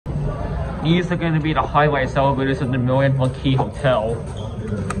These are going to be the highlights elevators of the Marquis Hotel.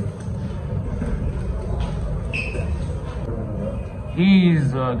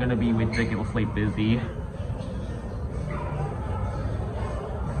 These are going to be ridiculously busy.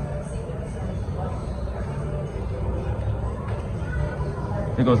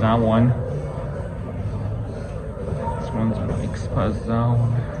 There goes that one. This one's an express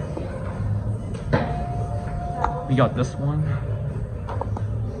zone. We got this one.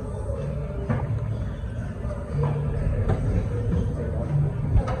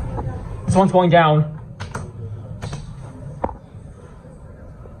 This one's going down.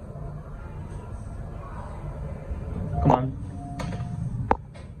 Come on.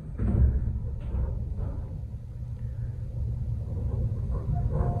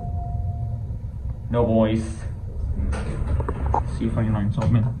 No voice. See if I can learn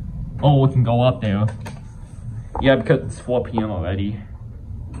something. Oh, we can go up there. Yeah, because it's 4 p.m. already.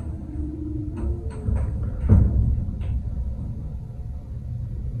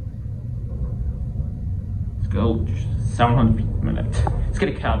 Let's go 700 feet a minute. Let's get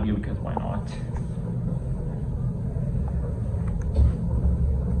a cab view because why not?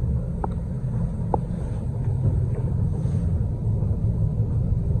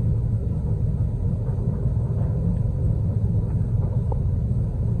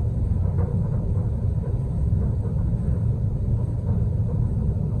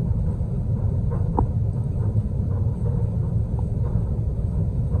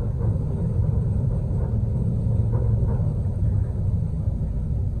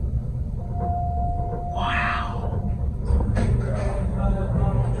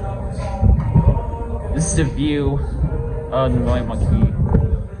 This is the view of the Marquis.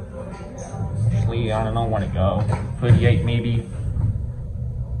 Actually, I don't know where to go. 38 maybe.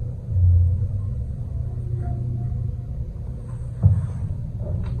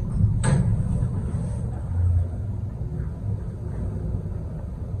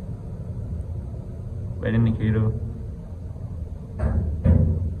 Red indicator.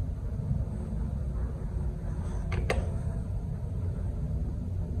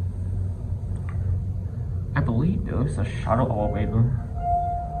 I believe there's a shuttle elevator.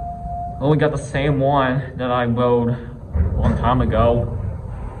 Oh, we got the same one that I rode a long time ago.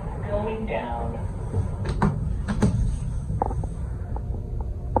 Going down.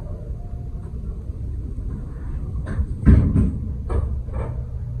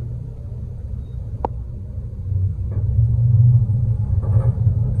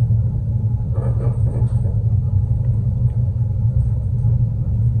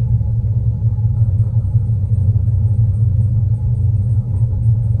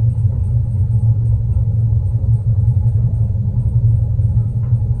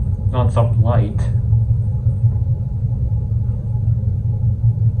 Not so light.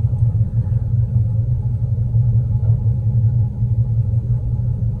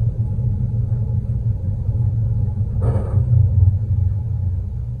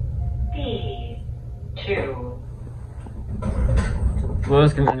 D2. We're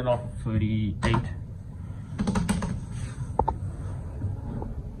just gonna get off 38.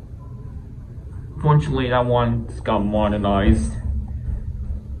 Fortunately, that one's got modernized.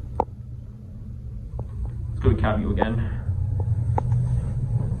 Let's go to cab view again.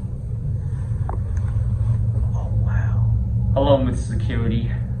 Oh wow. Hello, Mr.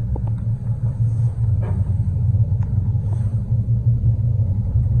 Security.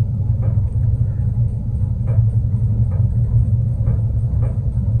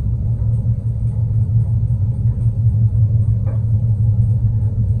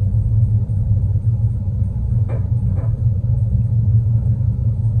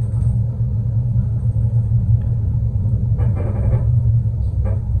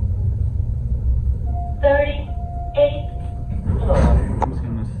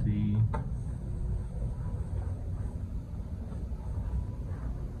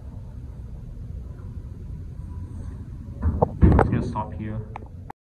 Stop here.